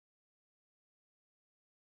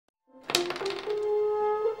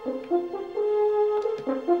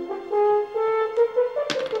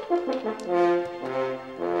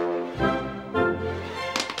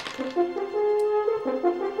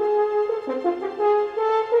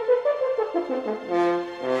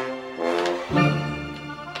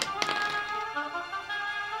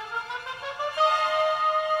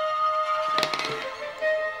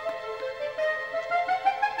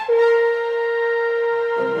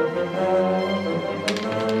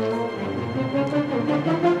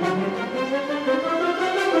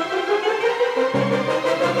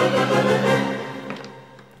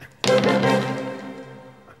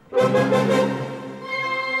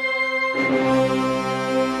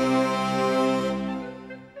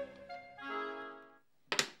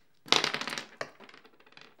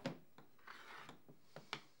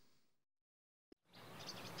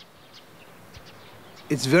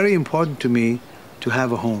It's very important to me to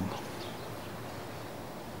have a home.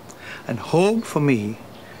 And home for me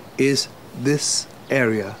is this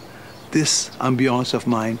area, this ambiance of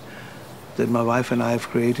mine that my wife and I have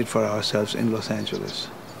created for ourselves in Los Angeles.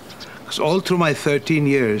 Because all through my 13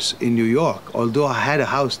 years in New York, although I had a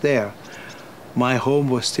house there, my home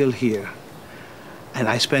was still here. And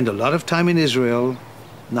I spent a lot of time in Israel.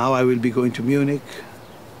 Now I will be going to Munich.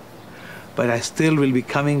 But I still will be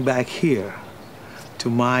coming back here to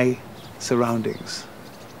my surroundings.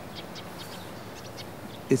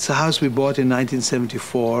 It's a house we bought in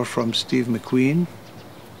 1974 from Steve McQueen.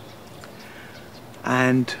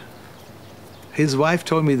 And his wife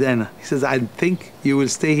told me then, he says, I think you will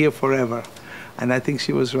stay here forever. And I think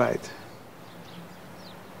she was right.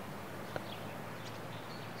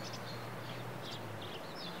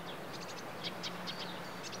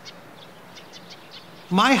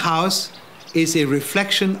 My house is a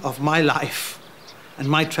reflection of my life and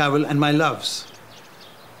my travel and my loves.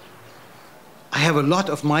 I have a lot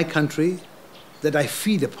of my country that I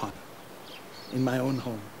feed upon in my own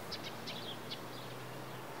home.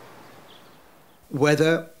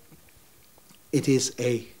 Whether it is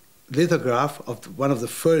a lithograph of one of the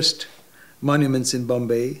first monuments in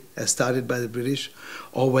Bombay, as started by the British,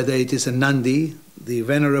 or whether it is a Nandi, the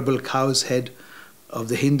venerable cow's head of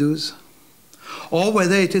the Hindus, or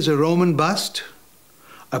whether it is a Roman bust,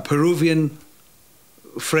 a Peruvian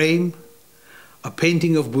frame, a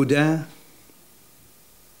painting of Boudin.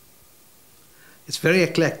 It's very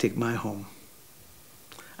eclectic, my home,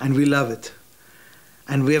 and we love it.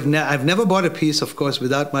 And I've never bought a piece, of course,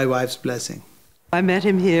 without my wife's blessing. I met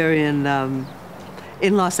him here in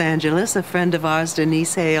Los Angeles. A friend of ours,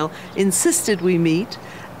 Denise Hale, insisted we meet,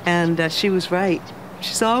 and she was right.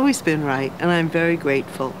 She's always been right, and I'm very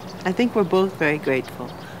grateful. I think we're both very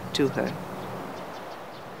grateful to her.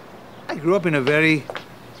 I grew up in a very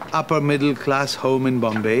upper middle class home in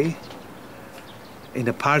Bombay, in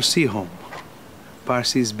a Parsi home.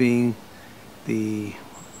 Parsis being the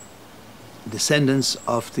descendants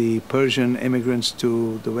of the Persian immigrants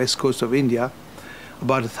to the west coast of India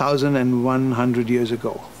about 1,100 years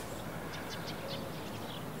ago,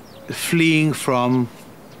 fleeing from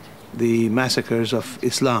the massacres of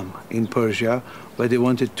Islam in Persia, where they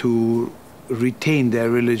wanted to retain their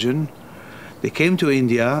religion. They came to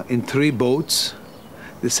India in 3 boats.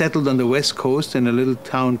 They settled on the west coast in a little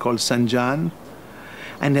town called Sanjan,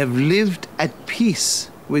 and have lived at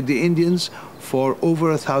peace with the Indians for over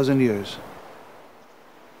 1,000 years.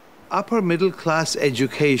 Upper middle class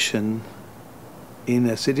education in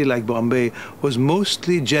a city like Bombay was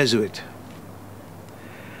mostly Jesuit.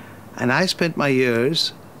 And I spent my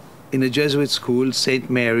years in a Jesuit school, St.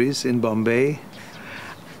 Mary's in Bombay.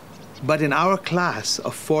 But in our class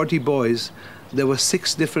of 40 boys, there were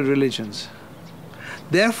 6 different religions.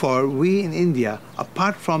 Therefore, we in India,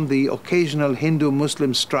 apart from the occasional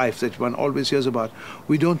Hindu-Muslim strife that one always hears about,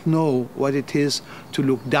 we don't know what it is to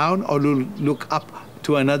look down or look up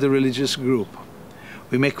to another religious group.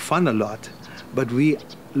 We make fun a lot, but we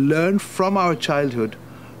learn from our childhood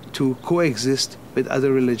to coexist with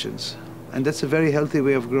other religions. And that's a very healthy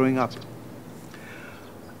way of growing up.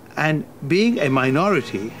 And being a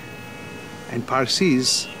minority, and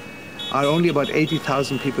Parsis are only about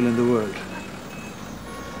 80,000 people in the world.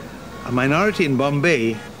 A minority in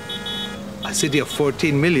Bombay, a city of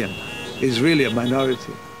 14 million, is really a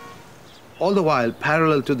minority. All the while,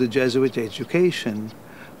 parallel to the Jesuit education,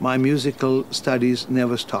 my musical studies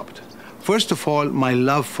never stopped. First of all, my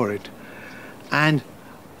love for it. And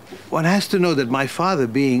one has to know that my father,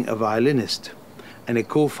 being a violinist and a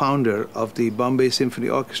co-founder of the Bombay Symphony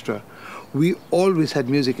Orchestra, we always had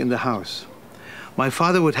music in the house. My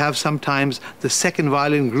father would have sometimes the second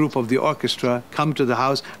violin group of the orchestra come to the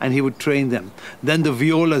house and he would train them. Then the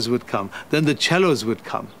violas would come, then the cellos would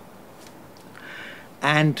come.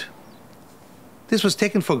 And this was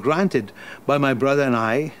taken for granted by my brother and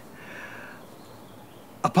I,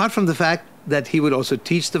 apart from the fact that he would also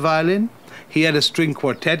teach the violin. He had a string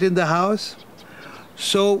quartet in the house.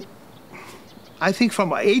 So I think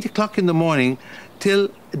from 8 o'clock in the morning till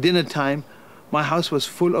dinner time, my house was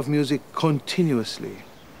full of music continuously.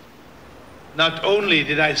 Not only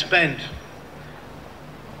did I spend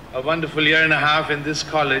a wonderful year and a half in this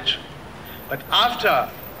college, but after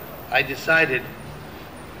I decided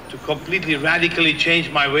to completely radically change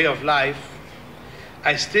my way of life,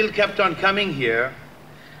 I still kept on coming here,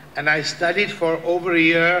 and I studied for over a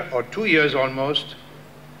year or 2 years almost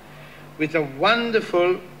with a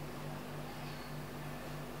wonderful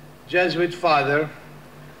Jesuit father,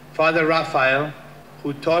 Father Raphael,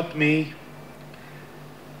 who taught me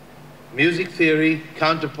music theory,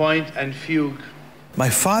 counterpoint, and fugue. My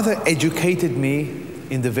father educated me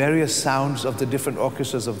in the various sounds of the different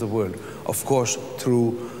orchestras of the world, of course,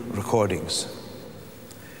 through recordings.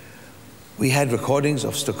 We had recordings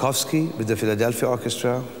of Stokowski with the Philadelphia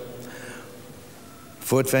Orchestra,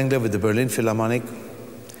 Furtwängler with the Berlin Philharmonic,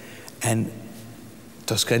 and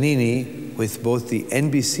Toscanini with both the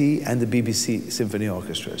NBC and the BBC symphony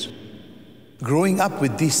orchestras. Growing up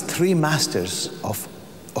with these three masters of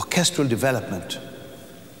orchestral development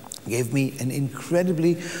gave me an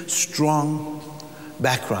incredibly strong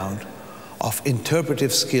background of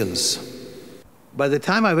interpretive skills. By the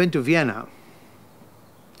time I went to Vienna,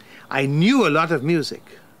 I knew a lot of music,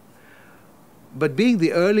 but being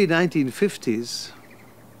the early 1950s,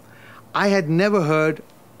 I had never heard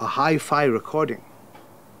a hi-fi recording.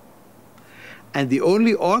 And the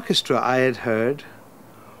only orchestra I had heard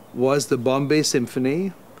was the Bombay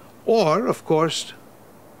Symphony, or, of course,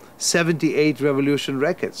 78 Revolution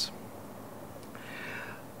records,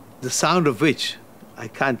 the sound of which, I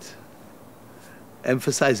can't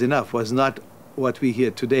emphasize enough, was not what we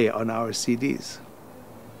hear today on our CDs.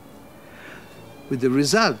 With the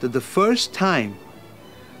result that the first time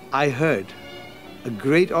I heard a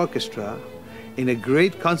great orchestra in a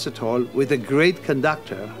great concert hall with a great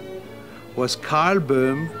conductor was Karl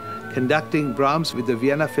Böhm conducting Brahms with the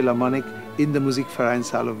Vienna Philharmonic in the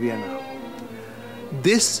Musikvereinsaal of Vienna.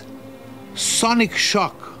 This sonic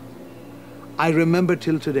shock I remember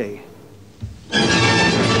till today.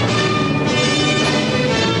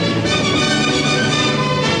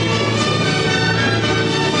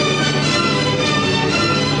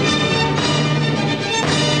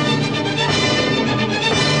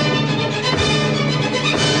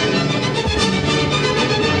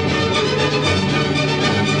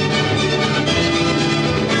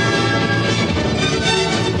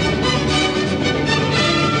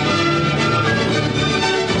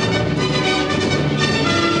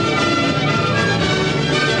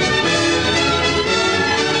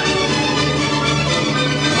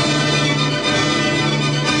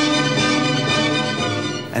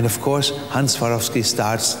 And of course, Hans Swarovski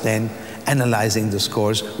starts then analyzing the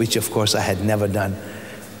scores, which of course I had never done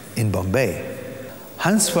in Bombay.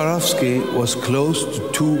 Hans Swarovski was close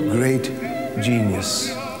to two great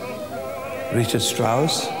geniuses, Richard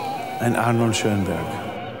Strauss and Arnold Schoenberg.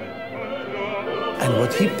 And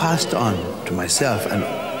what he passed on to myself and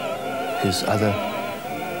his other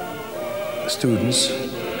students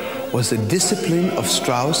was the discipline of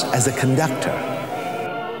Strauss as a conductor.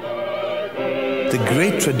 The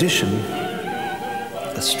great tradition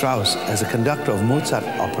of Strauss as a conductor of Mozart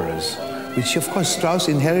operas, which of course Strauss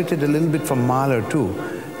inherited a little bit from Mahler too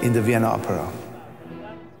in the Vienna Opera.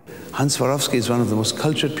 Hans Swarovski is one of the most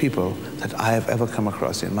cultured people that I have ever come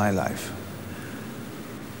across in my life.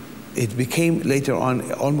 It became later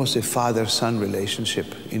on almost a father-son relationship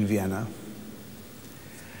in Vienna.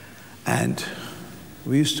 And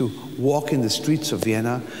we used to walk in the streets of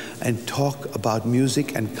Vienna and talk about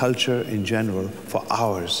music and culture in general for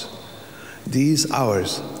hours. These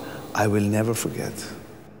hours I will never forget.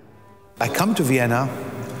 I come to Vienna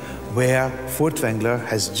where Furtwängler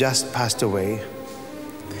has just passed away,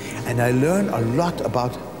 and I learn a lot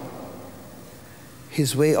about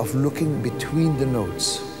his way of looking between the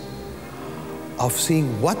notes, of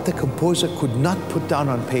seeing what the composer could not put down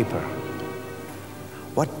on paper,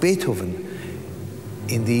 what Beethoven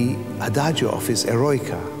in the adagio of his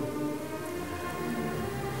Eroica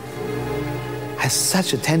has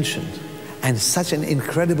such attention and such an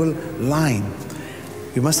incredible line.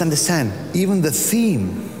 You must understand, even the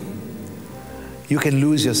theme, you can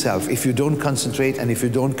lose yourself if you don't concentrate and if you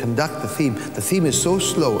don't conduct the theme. The theme is so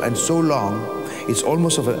slow and so long, it's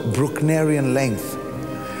almost of a Brucknerian length.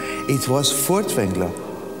 It was Furtwängler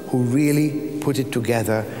who really put it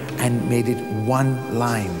together and made it one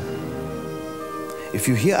line. If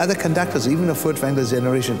you hear other conductors, even of Furtwängler's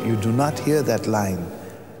generation, you do not hear that line.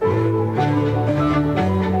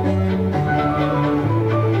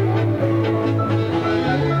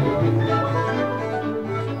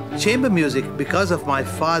 Chamber music, because of my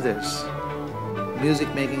father's music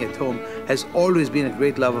making at home, has always been a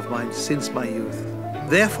great love of mine since my youth.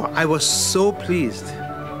 Therefore, I was so pleased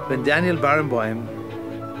when Daniel Barenboim,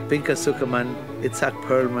 Pinka Zuckerman, Itzhak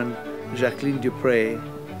Perlman, Jacqueline Dupre,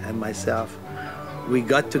 and myself, we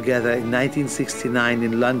got together in 1969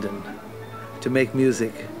 in London to make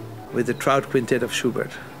music with the Trout Quintet of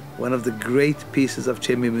Schubert, one of the great pieces of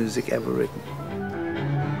chamber music ever written.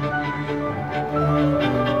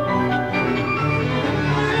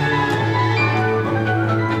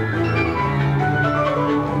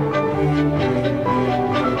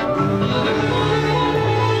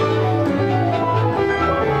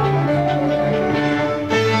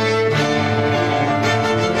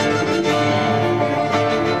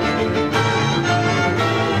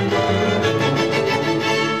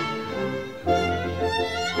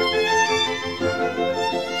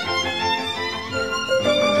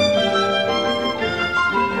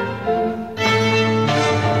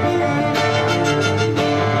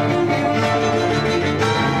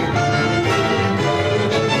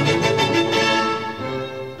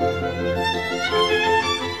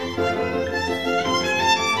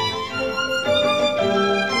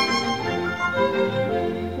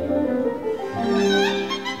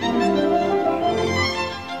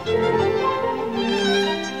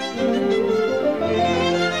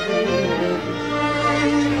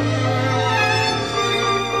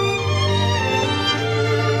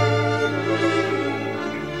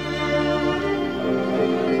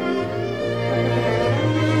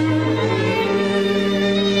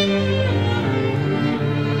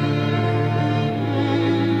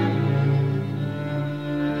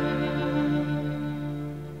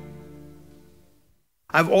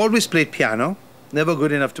 I've always played piano, never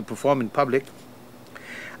good enough to perform in public.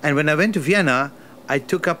 And when I went to Vienna, I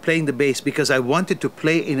took up playing the bass because I wanted to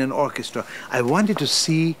play in an orchestra. I wanted to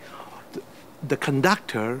see the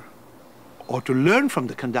conductor, or to learn from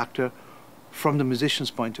the conductor from the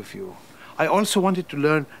musician's point of view. I also wanted to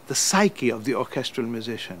learn the psyche of the orchestral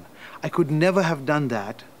musician. I could never have done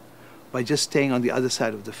that by just staying on the other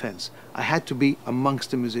side of the fence. I had to be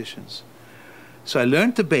amongst the musicians. So I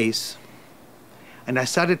learned the bass, and I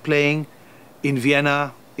started playing in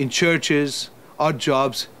Vienna, in churches, odd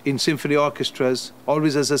jobs, in symphony orchestras,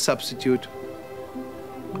 always as a substitute.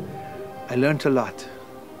 I learned a lot.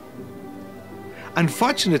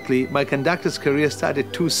 Unfortunately, my conductor's career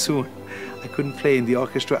started too soon. I couldn't play in the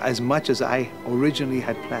orchestra as much as I originally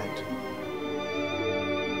had planned.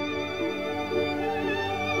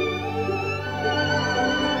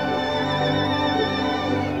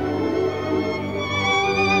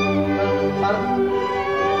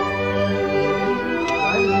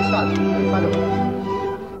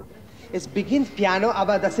 Es beginnt Piano,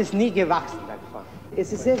 aber das ist nie gewachsen.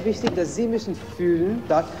 Es ist sehr wichtig, dass Sie müssen fühlen,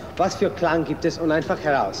 dort, was für Klang gibt es, und einfach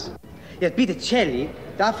heraus. Jetzt bitte, Celli,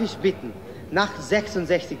 darf ich bitten, nach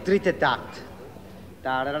 66, dritter Takt.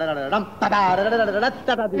 Ja.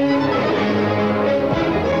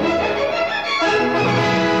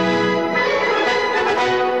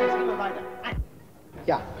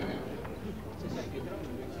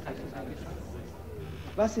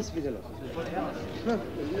 Was ist wieder los?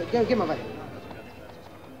 Geh mal weiter.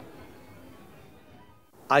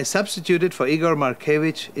 I substituted for Igor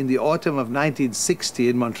Markevich in the autumn of 1960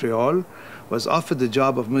 in Montreal, was offered the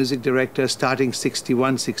job of music director starting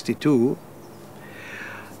 61, 62.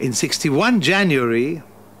 In 61 January,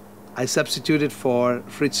 I substituted for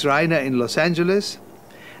Fritz Reiner in Los Angeles,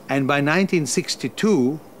 and by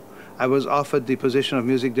 1962, I was offered the position of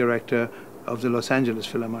music director of the Los Angeles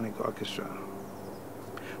Philharmonic Orchestra,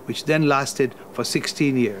 which then lasted for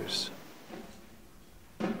 16 years.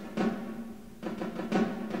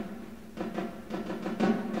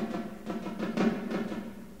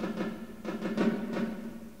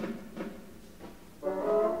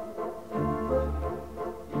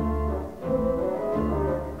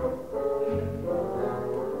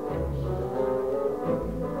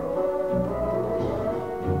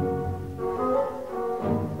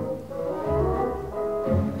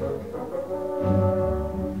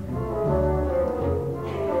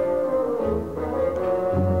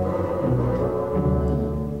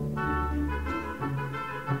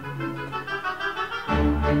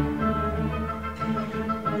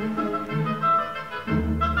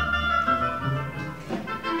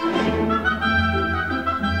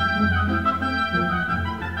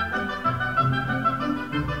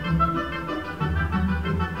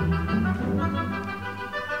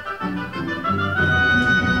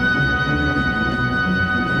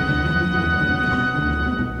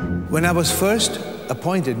 When I was first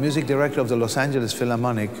appointed music director of the Los Angeles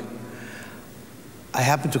Philharmonic, I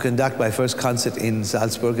happened to conduct my first concert in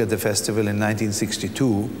Salzburg at the festival in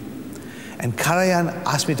 1962, and Karajan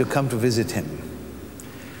asked me to come to visit him.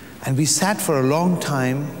 And we sat for a long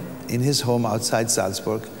time in his home outside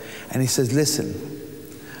Salzburg, and he says, listen,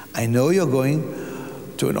 I know you're going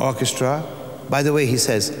to an orchestra. By the way, he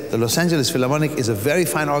says, the Los Angeles Philharmonic is a very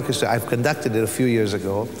fine orchestra. I've conducted it a few years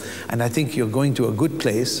ago, and I think you're going to a good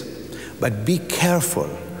place, but be careful,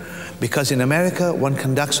 because in America, one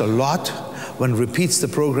conducts a lot, one repeats the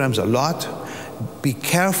programs a lot. Be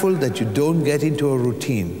careful that you don't get into a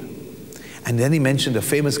routine. And then he mentioned a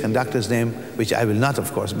famous conductor's name, which I will not,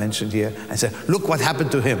 of course, mention here, and said, look what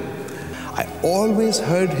happened to him. I always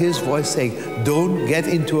heard his voice saying, don't get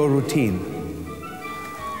into a routine.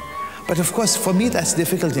 But of course, for me, that's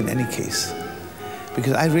difficult in any case,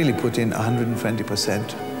 because I really put in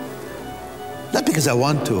 120%. Not because I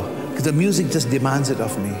want to, because the music just demands it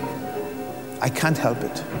of me. I can't help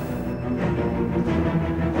it.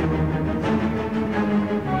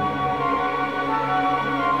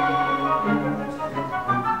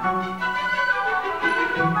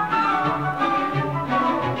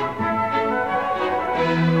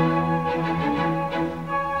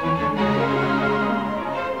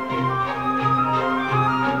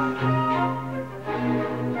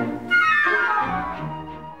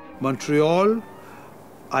 Montreal,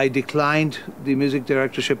 I declined the music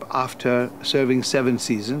directorship after serving 7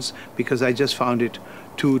 seasons because I just found it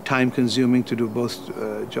too time-consuming to do both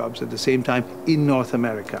jobs at the same time in North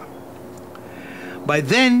America. By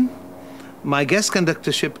then, my guest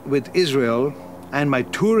conductorship with Israel and my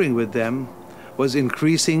touring with them was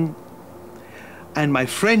increasing, and my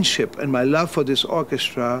friendship and my love for this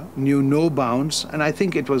orchestra knew no bounds, and I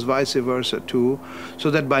think it was vice versa too, so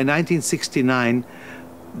that by 1969,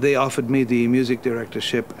 they offered me the music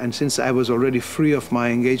directorship, and since I was already free of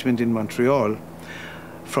my engagement in Montreal,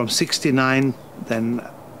 from 69 then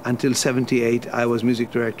until 78, I was music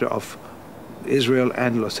director of Israel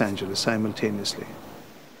and Los Angeles simultaneously.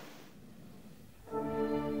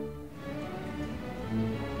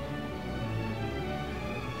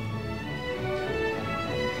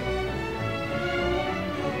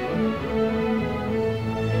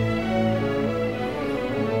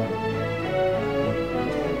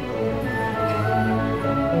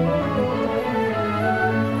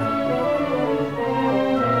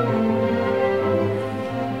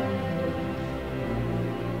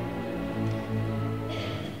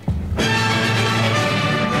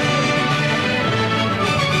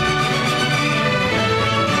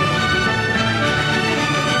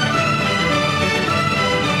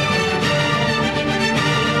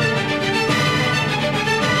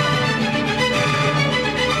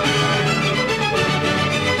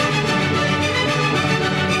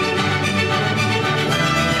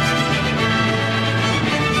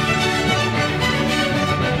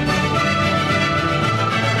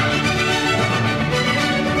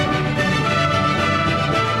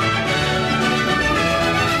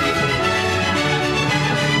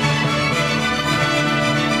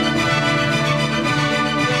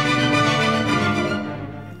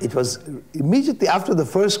 It was immediately after the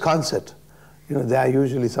first concert. You know, there are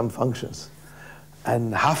usually some functions.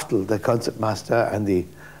 And Haftel, the concertmaster and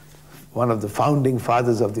one of the founding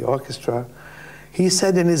fathers of the orchestra, he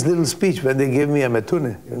said in his little speech when they gave me a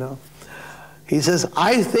metune, you know, he says,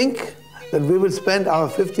 I think that we will spend our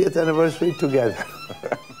 50th anniversary together.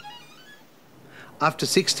 After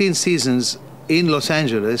 16 seasons in Los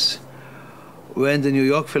Angeles, when the New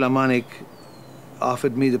York Philharmonic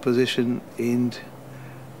offered me the position in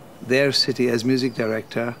their city as music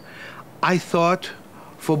director, I thought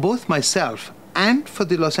for both myself and for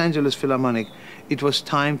the Los Angeles Philharmonic, it was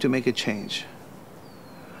time to make a change.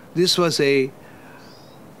 This was a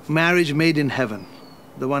marriage made in heaven,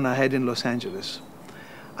 the one I had in Los Angeles.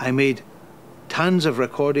 I made tons of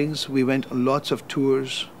recordings. We went on lots of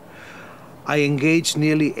tours. I engaged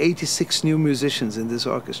nearly 86 new musicians in this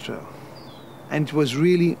orchestra. And it was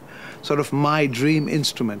really sort of my dream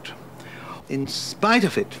instrument. In spite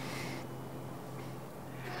of it,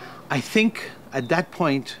 I think at that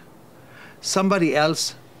point, somebody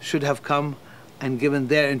else should have come and given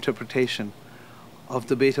their interpretation of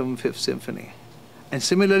the Beethoven Fifth Symphony. And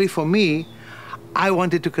similarly for me, I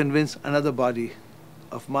wanted to convince another body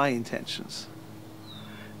of my intentions.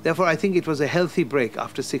 Therefore, I think it was a healthy break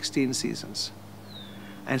after 16 seasons.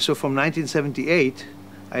 And so from 1978,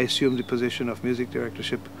 I assumed the position of music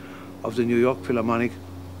directorship of the New York Philharmonic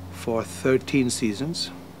for 13 seasons,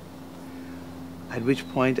 at which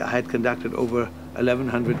point I had conducted over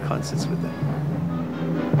 1,100 concerts with them.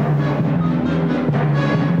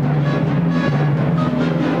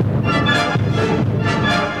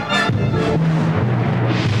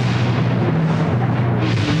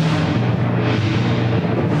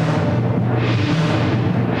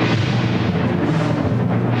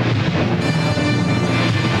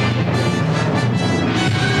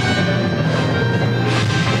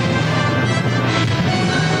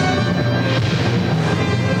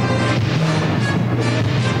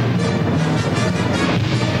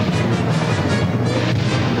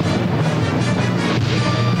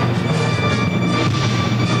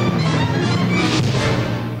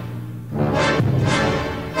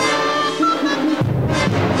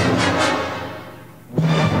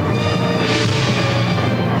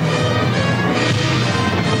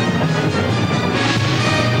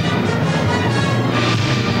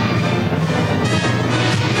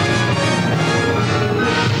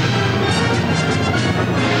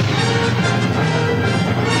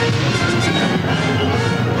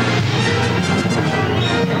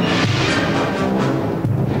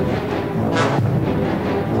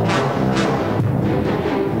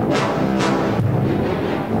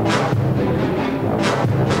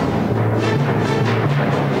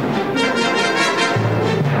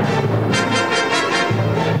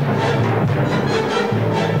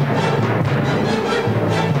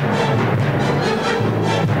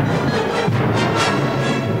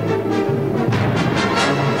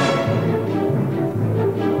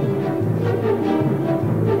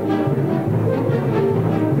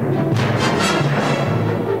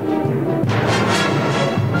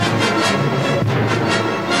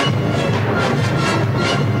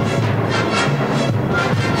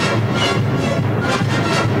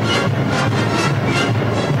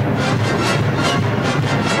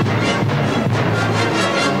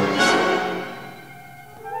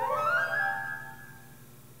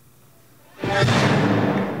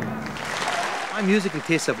 My musical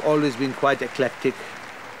tastes have always been quite eclectic,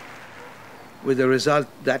 with the result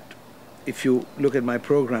that if you look at my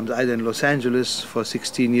programs, either in Los Angeles for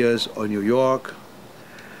 16 years or New York,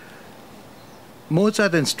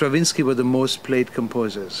 Mozart and Stravinsky were the most played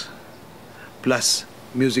composers, plus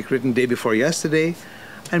music written day before yesterday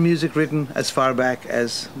and music written as far back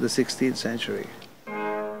as the 16th century.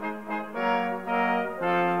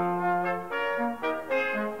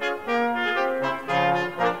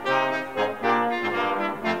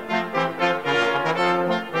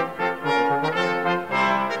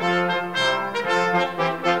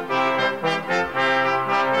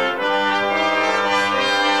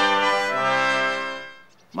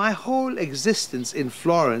 My whole existence in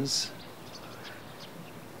Florence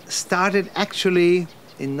started actually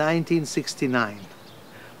in 1969,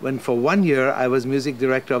 when for 1 year I was music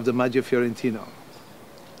director of the Maggio Fiorentino.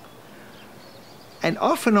 And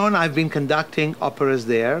off and on I've been conducting operas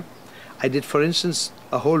there. I did, for instance,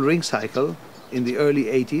 a whole ring cycle in the early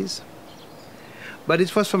 80s. But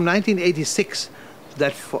it was from 1986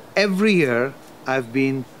 that for every year I've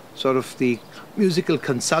been sort of the musical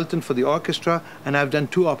consultant for the orchestra, and I've done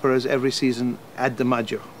 2 operas every season at the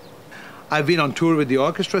Maggio. I've been on tour with the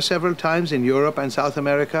orchestra several times in Europe and South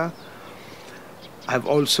America. I've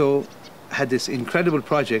also had this incredible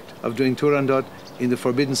project of doing Turandot in the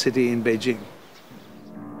Forbidden City in Beijing.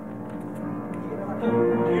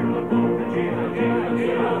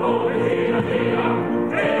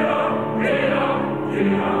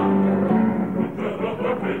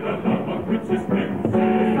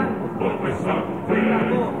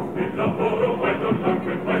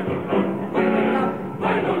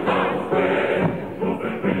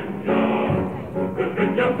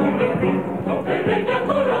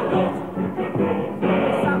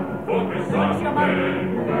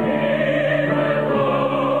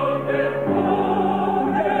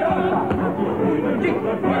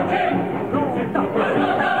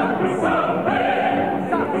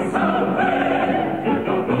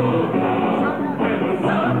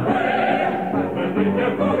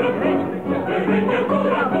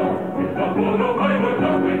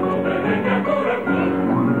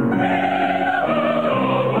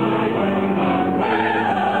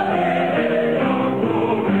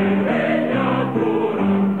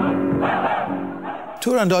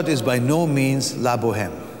 Turandot is by no means La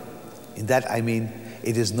Bohème. In that I mean,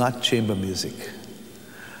 it is not chamber music.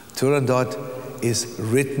 Turandot is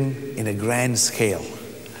written in a grand scale.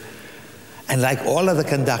 And like all other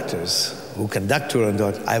conductors who conduct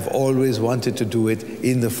Turandot, I've always wanted to do it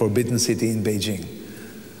in the Forbidden City in Beijing.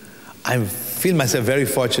 I feel myself very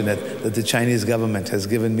fortunate that the Chinese government has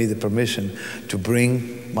given me the permission to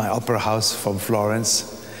bring my opera house from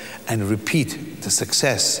Florence and repeat the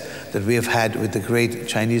success that we have had with the great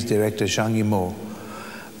Chinese director Zhang Yimou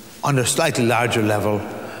on a slightly larger level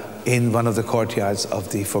in one of the courtyards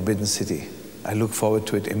of the Forbidden City. I look forward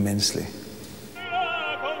to it immensely.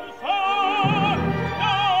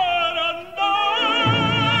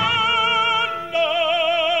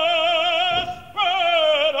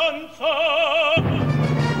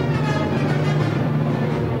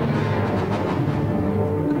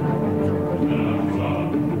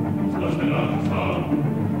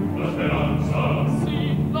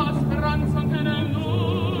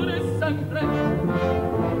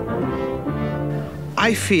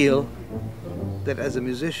 I feel that as a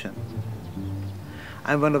musician,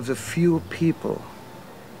 I'm one of the few people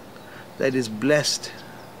that is blessed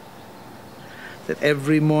that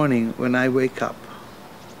every morning when I wake up,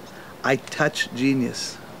 I touch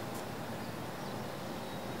genius.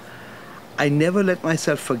 I never let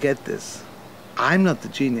myself forget this. I'm not the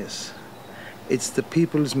genius. It's the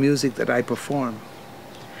people's music that I perform.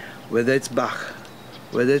 Whether it's Bach,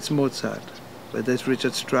 whether it's Mozart, whether it's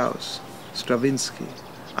Richard Strauss, Stravinsky,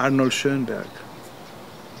 Arnold Schoenberg.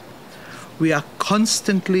 We are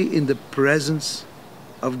constantly in the presence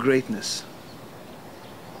of greatness.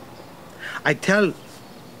 I tell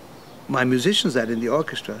my musicians that in the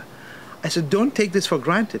orchestra, I said, don't take this for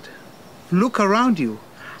granted. Look around you.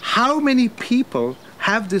 How many people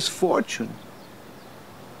have this fortune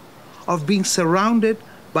of being surrounded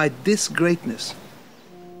by this greatness?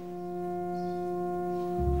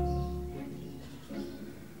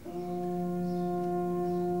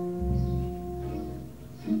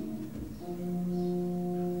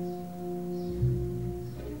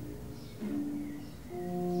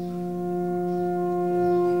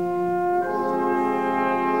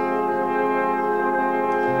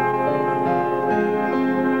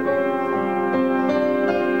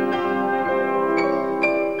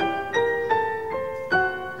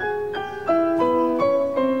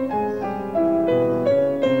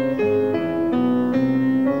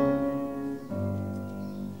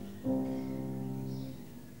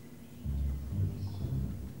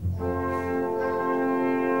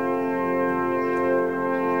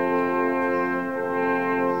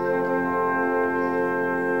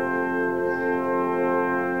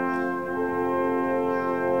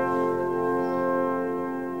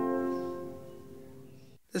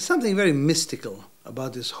 There's something very mystical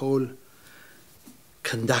about this whole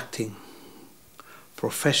conducting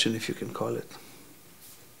profession, if you can call it.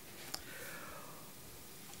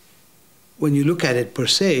 When you look at it per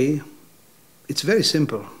se, it's very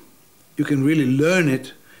simple. You can really learn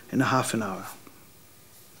it in a half an hour.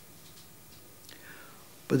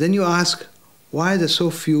 But then you ask, why are there so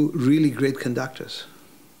few really great conductors,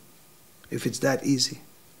 if it's that easy?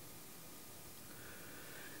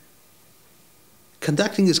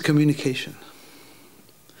 Conducting is communication.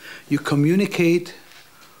 You communicate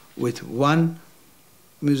with one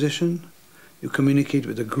musician, you communicate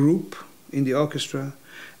with a group in the orchestra,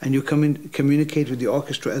 and you communicate with the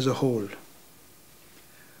orchestra as a whole.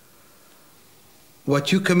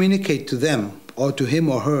 What you communicate to them, or to him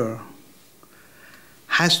or her,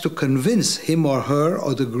 has to convince him or her,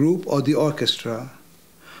 or the group, or the orchestra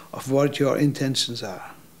of what your intentions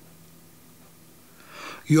are.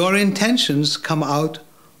 Your intentions come out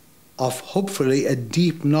of, hopefully, a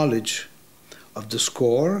deep knowledge of the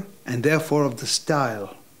score, and therefore of the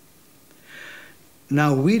style.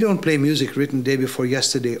 Now, we don't play music written day before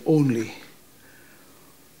yesterday only.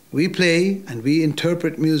 We play and we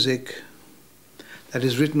interpret music that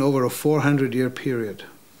is written over a 400-year period.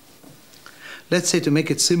 Let's say, to make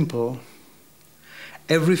it simple,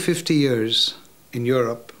 every 50 years in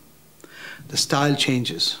Europe, the style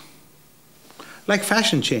changes. Like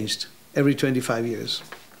fashion changed every 25 years.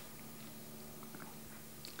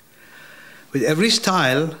 With every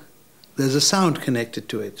style, there's a sound connected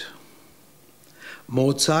to it.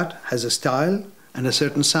 Mozart has a style and a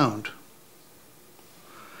certain sound.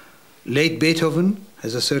 Late Beethoven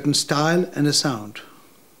has a certain style and a sound.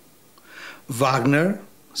 Wagner,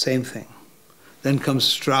 same thing. Then comes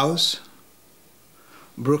Strauss,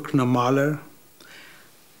 Bruckner, Mahler,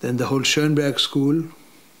 then the whole Schoenberg school.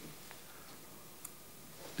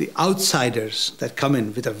 The outsiders that come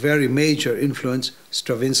in with a very major influence,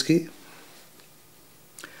 Stravinsky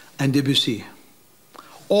and Debussy,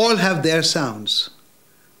 all have their sounds.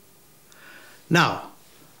 Now,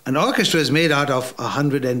 an orchestra is made out of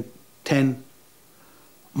 110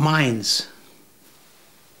 minds,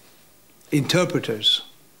 interpreters.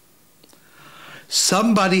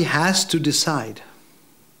 Somebody has to decide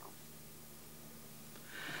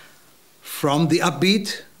from the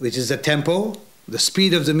upbeat, which is the tempo, the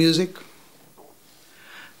speed of the music,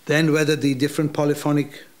 then whether the different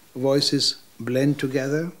polyphonic voices blend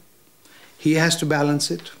together. He has to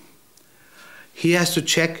balance it. He has to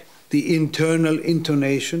check the internal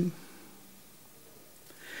intonation.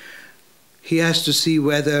 He has to see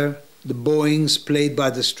whether the bowings played by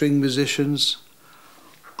the string musicians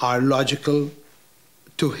are logical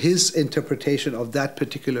to his interpretation of that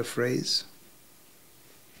particular phrase.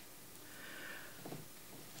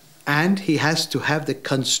 And he has to have the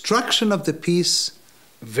construction of the piece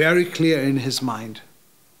very clear in his mind,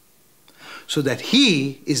 so that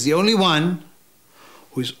he is the only one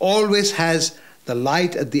who always has the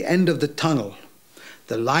light at the end of the tunnel,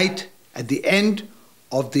 the light at the end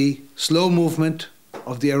of the slow movement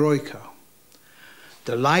of the eroica,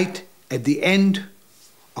 the light at the end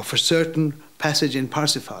of a certain passage in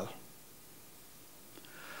Parsifal.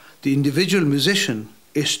 The individual musician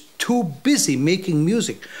is too busy making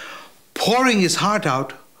music, pouring his heart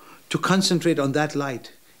out, to concentrate on that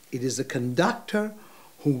light. It is the conductor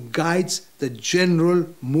who guides the general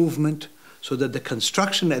movement so that the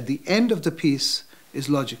construction at the end of the piece is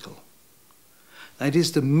logical. It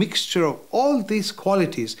is the mixture of all these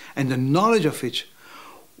qualities and the knowledge of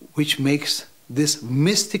which makes this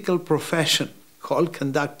mystical profession called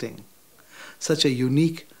conducting such a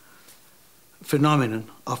unique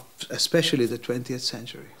phenomenon of especially the 20th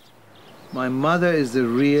century. My mother is the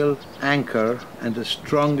real anchor and the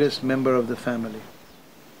strongest member of the family.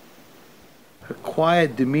 Her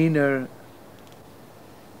quiet demeanor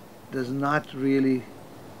does not really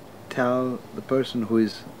tell the person who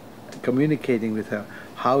is communicating with her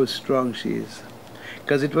how strong she is.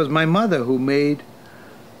 Because it was my mother who made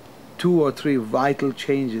 2 or 3 vital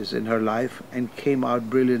changes in her life and came out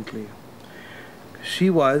brilliantly. She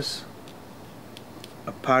was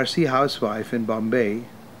a Parsi housewife in Bombay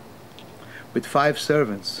with 5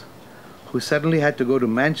 servants who suddenly had to go to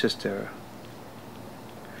Manchester,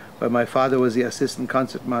 where my father was the assistant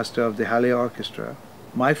concertmaster of the Halle Orchestra.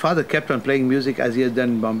 My father kept on playing music as he had done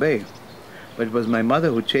in Bombay, but it was my mother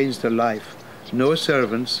who changed her life. No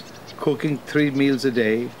servants, cooking 3 meals a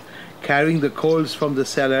day, carrying the coals from the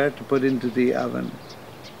cellar to put into the oven,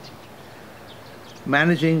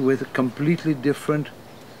 managing with a completely different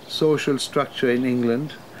social structure in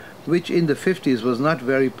England, which in the 50s was not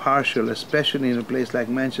very partial, especially in a place like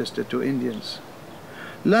Manchester, to Indians.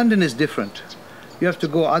 London is different. You have to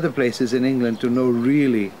go other places in England to know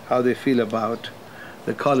really how they feel about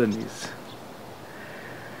the colonies.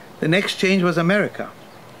 The next change was America,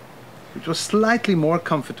 which was slightly more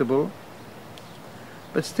comfortable,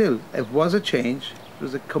 but still, it was a change. It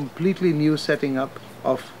was a completely new setting up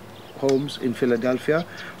of homes in Philadelphia,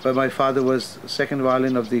 where my father was second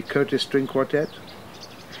violin of the Curtis String Quartet,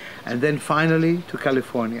 and then finally to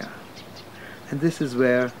California. And this is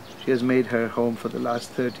where she has made her home for the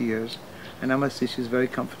last 30 years, and I must say she's very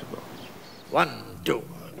comfortable. 1, 2.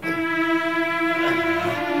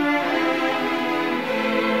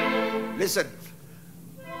 Listen.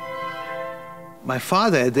 My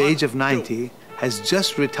father, at the age of 90, has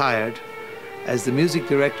just retired as the music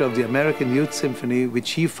director of the American Youth Symphony,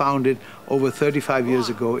 which he founded over 35 years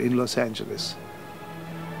ago in Los Angeles.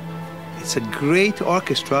 It's a great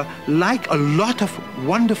orchestra, like a lot of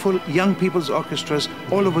wonderful young people's orchestras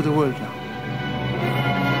all over the world now.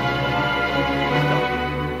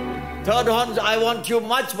 Third horns, I want you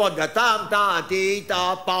much more.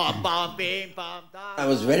 I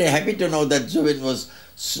was very happy to know that Zubin was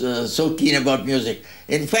so keen about music.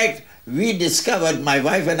 In fact, we discovered, my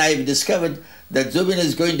wife and I discovered that Zubin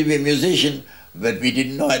is going to be a musician, but we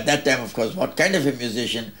didn't know at that time, of course, what kind of a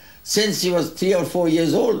musician, since he was 3 or 4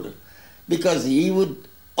 years old. Because he would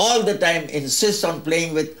all the time insist on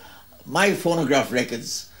playing with my phonograph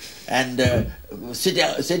records and sit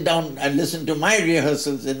down and listen to my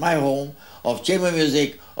rehearsals in my home of chamber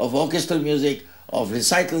music, of orchestral music, of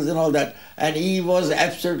recitals and all that. And he was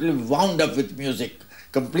absolutely wound up with music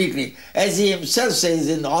completely. As he himself says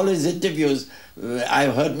in all his interviews,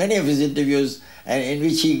 I've heard many of his interviews, and in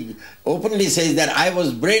which he openly says that I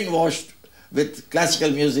was brainwashed with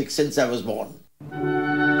classical music since I was born.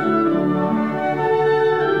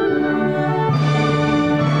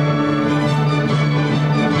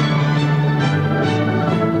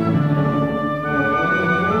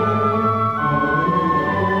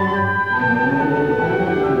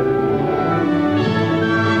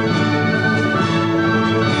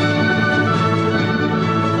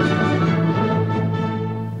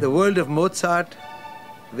 The world of Mozart,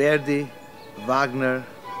 Verdi, Wagner,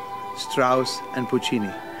 Strauss, and Puccini.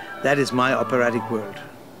 That is my operatic world.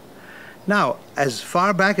 Now, as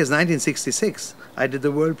far back as 1966, I did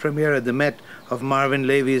the world premiere at the Met of Marvin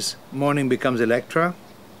Levy's Morning Becomes Electra.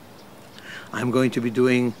 I'm going to be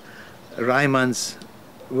doing Raimann's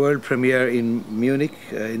world premiere in Munich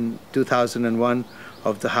in 2001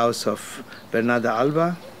 of the house of Bernarda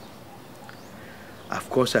Alba. Of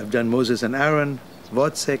course, I've done Moses and Aaron,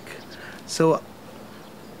 Wozzeck. So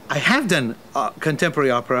I have done contemporary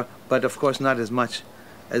opera, but of course not as much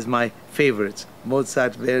as my favorites,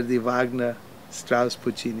 Mozart, Verdi, Wagner, Strauss,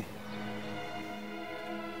 Puccini.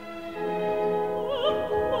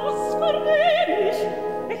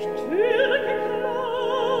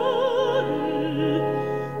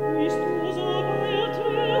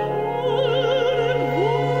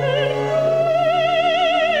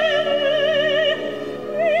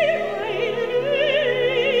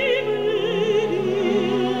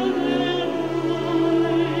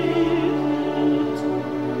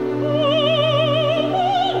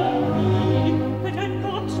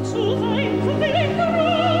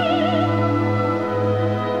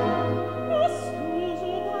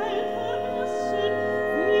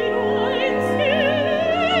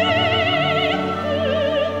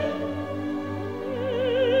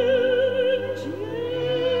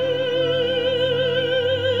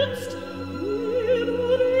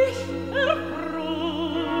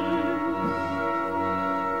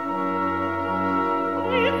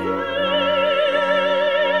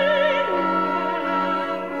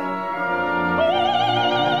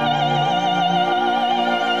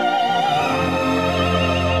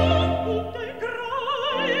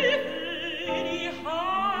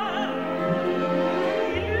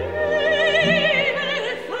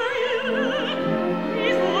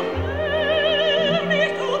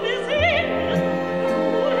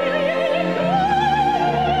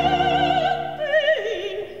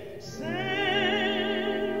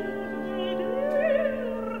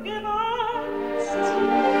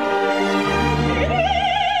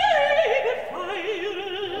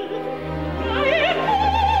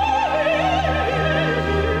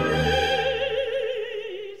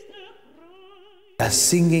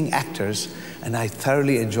 Singing actors, and I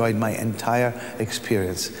thoroughly enjoyed my entire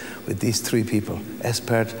experience with these three people,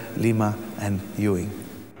 Espert, Lima, and Ewing.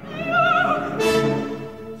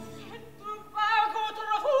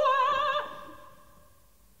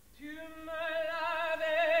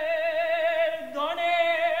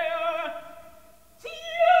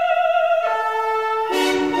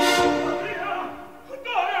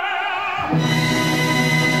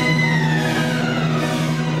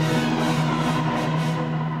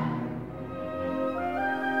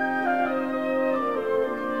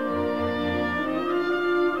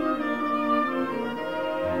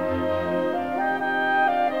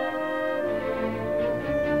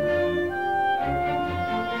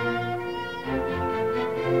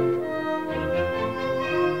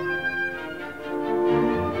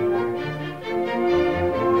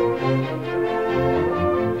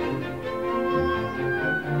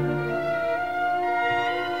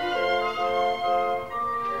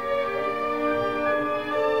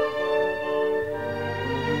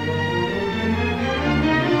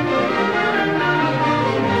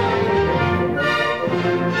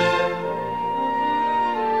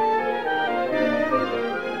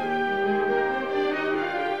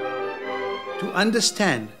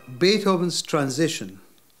 understand Beethoven's transition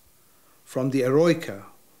from the eroica,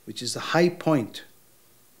 which is the high point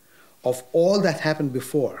of all that happened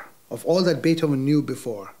before, of all that Beethoven knew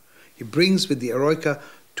before, he brings with the eroica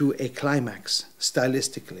to a climax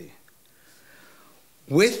stylistically.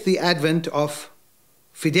 With the advent of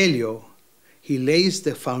Fidelio, he lays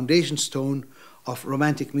the foundation stone of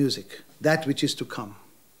romantic music, that which is to come.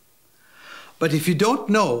 But if you don't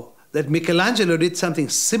know that Michelangelo did something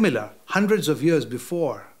similar hundreds of years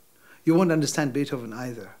before, you won't understand Beethoven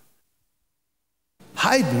either.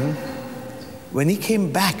 Haydn, when he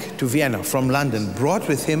came back to Vienna from London, brought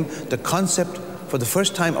with him the concept for the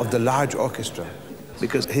first time of the large orchestra,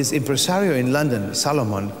 because his impresario in London,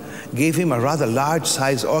 Salomon, gave him a rather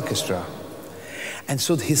large-size orchestra. And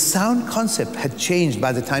so his sound concept had changed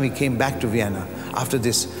by the time he came back to Vienna after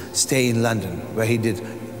this stay in London, where he did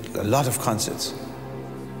a lot of concerts.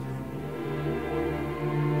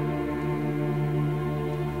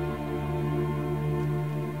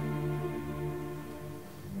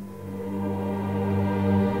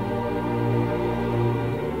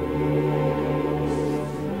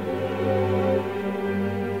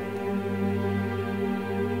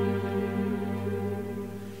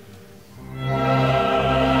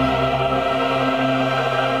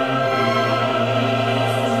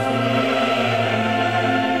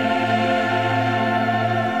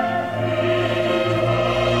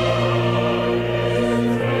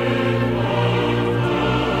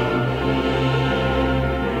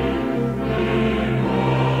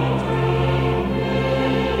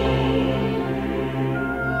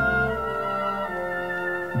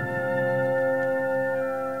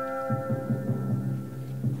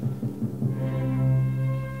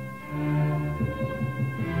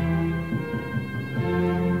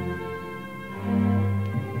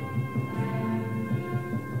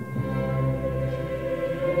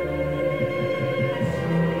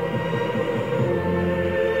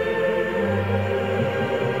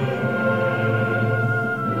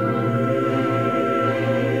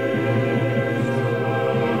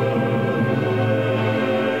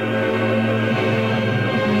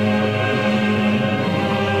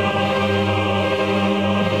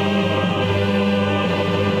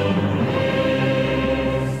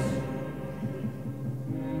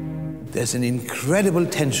 There's an incredible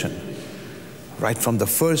tension right from the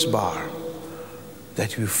first bar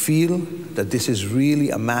that you feel that this is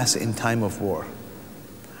really a mass in time of war.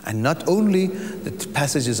 And not only the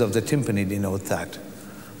passages of the timpani denote that,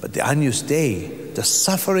 but the Agnus Dei, the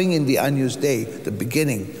suffering in the Agnus Dei, the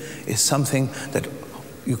beginning, is something that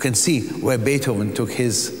you can see where Beethoven took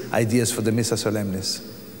his ideas for the Missa Solemnis.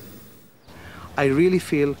 I really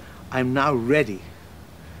feel I'm now ready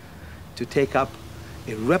to take up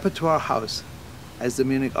a repertoire house as the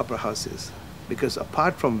Munich Opera House is. Because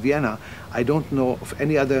apart from Vienna, I don't know of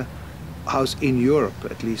any other house in Europe,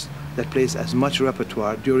 at least, that plays as much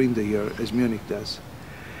repertoire during the year as Munich does.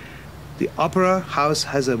 The opera house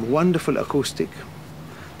has a wonderful acoustic.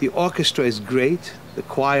 The orchestra is great. The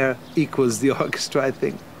choir equals the orchestra, I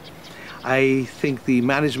think. I think the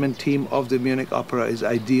management team of the Munich Opera is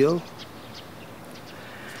ideal.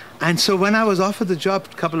 And so when I was offered the job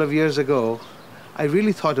a couple of years ago, I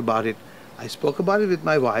really thought about it. I spoke about it with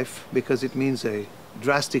my wife because it means a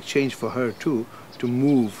drastic change for her too, to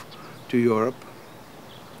move to Europe.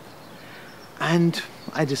 And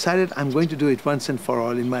I decided I'm going to do it once and for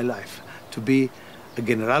all in my life, to be a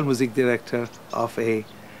Generalmusikdirektor of a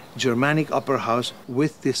Germanic opera house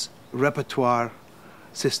with this repertoire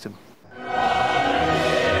system.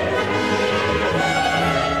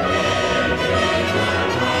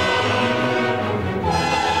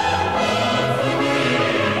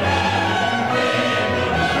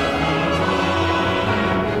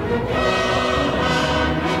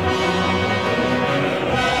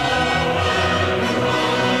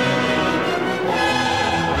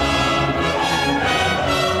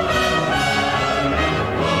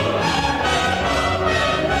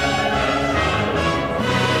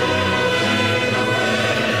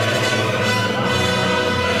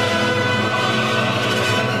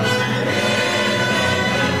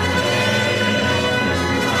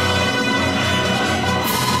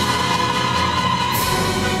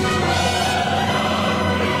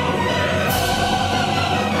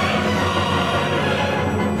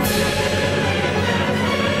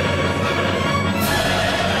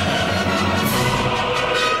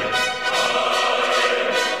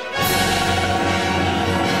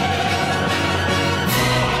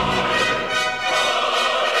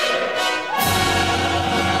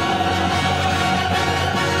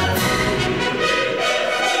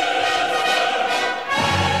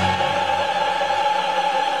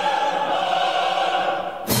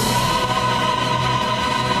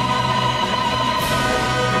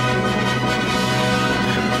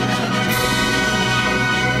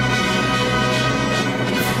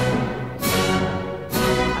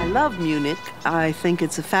 love Munich. I think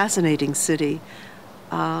it's a fascinating city.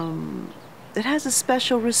 It has a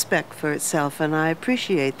special respect for itself, and I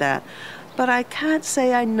appreciate that. But I can't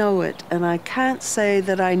say I know it, and I can't say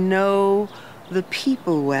that I know the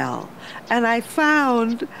people well. And I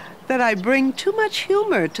found that I bring too much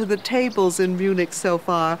humor to the tables in Munich so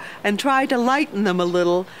far and try to lighten them a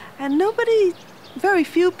little, and very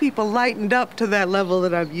few people lightened up to that level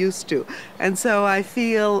that I'm used to. And so I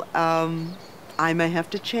feel I may have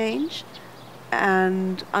to change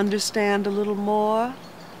and understand a little more,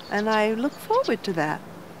 and I look forward to that.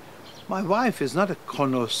 My wife is not a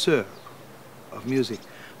connoisseur of music,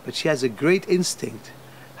 but she has a great instinct,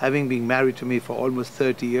 having been married to me for almost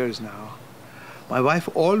 30 years now. My wife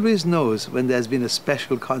always knows when there's been a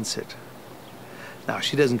special concert. Now,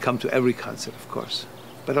 she doesn't come to every concert, of course,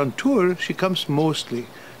 but on tour, she comes mostly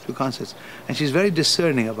to concerts, and she's very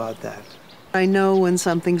discerning about that. I know when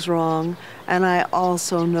something's wrong, and I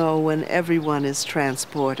also know when everyone is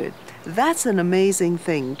transported. That's an amazing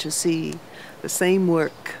thing, to see the same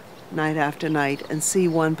work night after night and see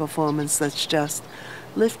one performance that's just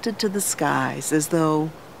lifted to the skies as though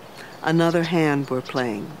another hand were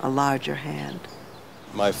playing, a larger hand.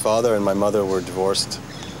 My father and my mother were divorced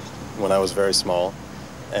when I was very small,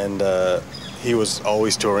 and he was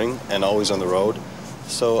always touring and always on the road.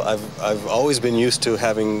 So I've always been used to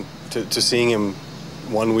to seeing him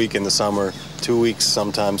 1 week in the summer, 2 weeks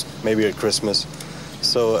sometimes, maybe at Christmas.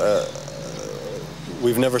 So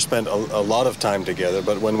we've never spent a lot of time together,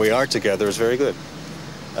 but when we are together, it's very good.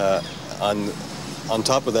 On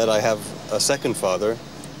top of that, I have a second father,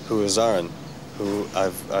 who is Aaron, who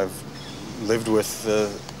I've lived with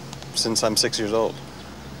since I'm 6 years old.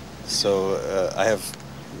 So I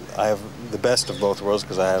have the best of both worlds,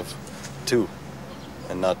 because I have two,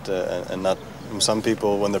 and not some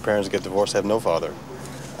people, when their parents get divorced, have no father.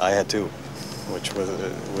 I had two, which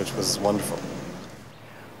was wonderful.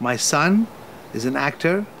 My son is an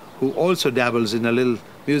actor who also dabbles in a little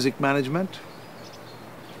music management.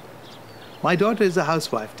 My daughter is a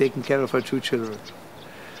housewife taking care of her 2 children.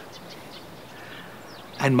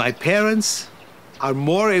 And my parents are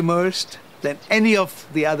more immersed than any of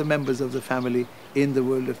the other members of the family in the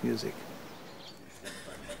world of music.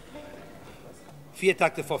 4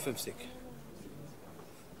 Takte vor 50.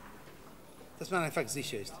 Dass man einfach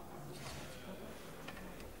sicher ist.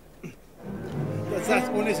 Das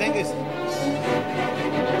sagt ohne Sänger.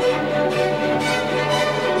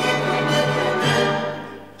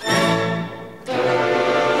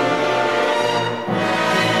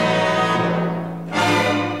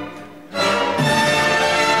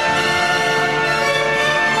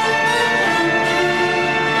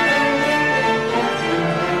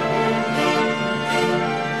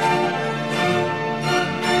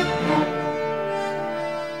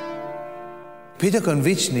 Peter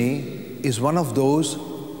Konvichny is one of those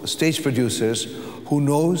stage producers who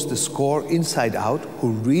knows the score inside out,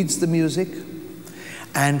 who reads the music,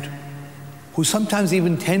 and who sometimes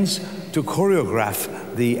even tends to choreograph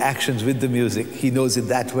the actions with the music. He knows it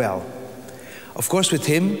that well. Of course, with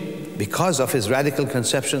him, because of his radical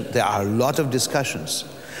conception, there are a lot of discussions.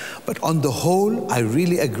 But on the whole, I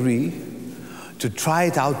really agree to try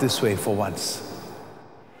it out this way for once.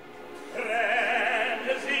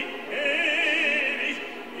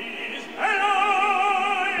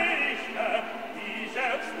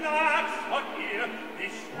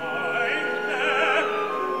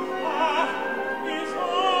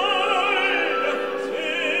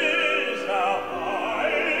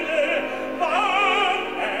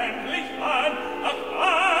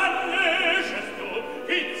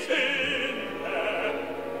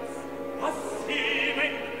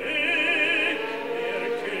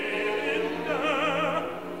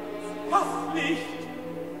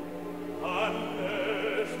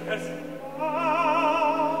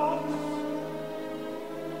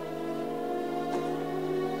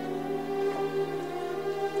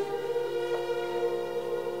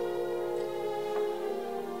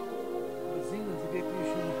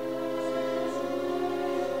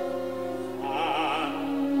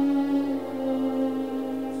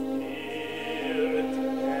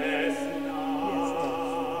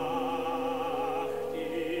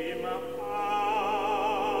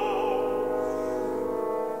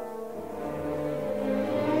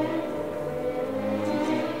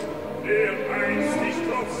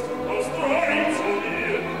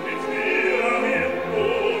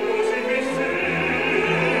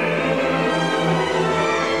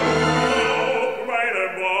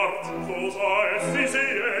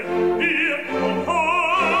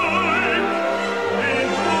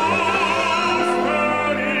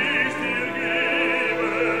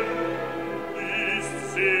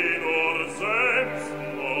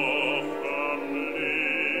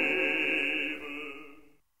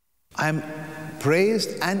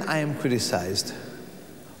 praised and I am criticized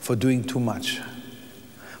for doing too much.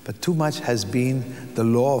 But too much has been the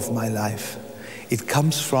law of my life. It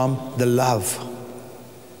comes from the love.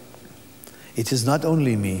 It is not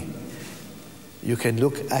only me. You can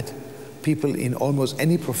look at people in almost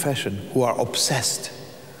any profession who are obsessed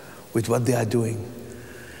with what they are doing.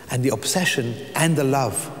 And the obsession and the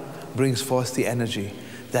love brings forth the energy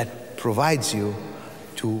that provides you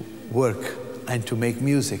to work and to make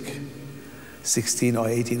music 16 or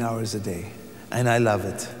 18 hours a day. And I love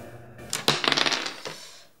it.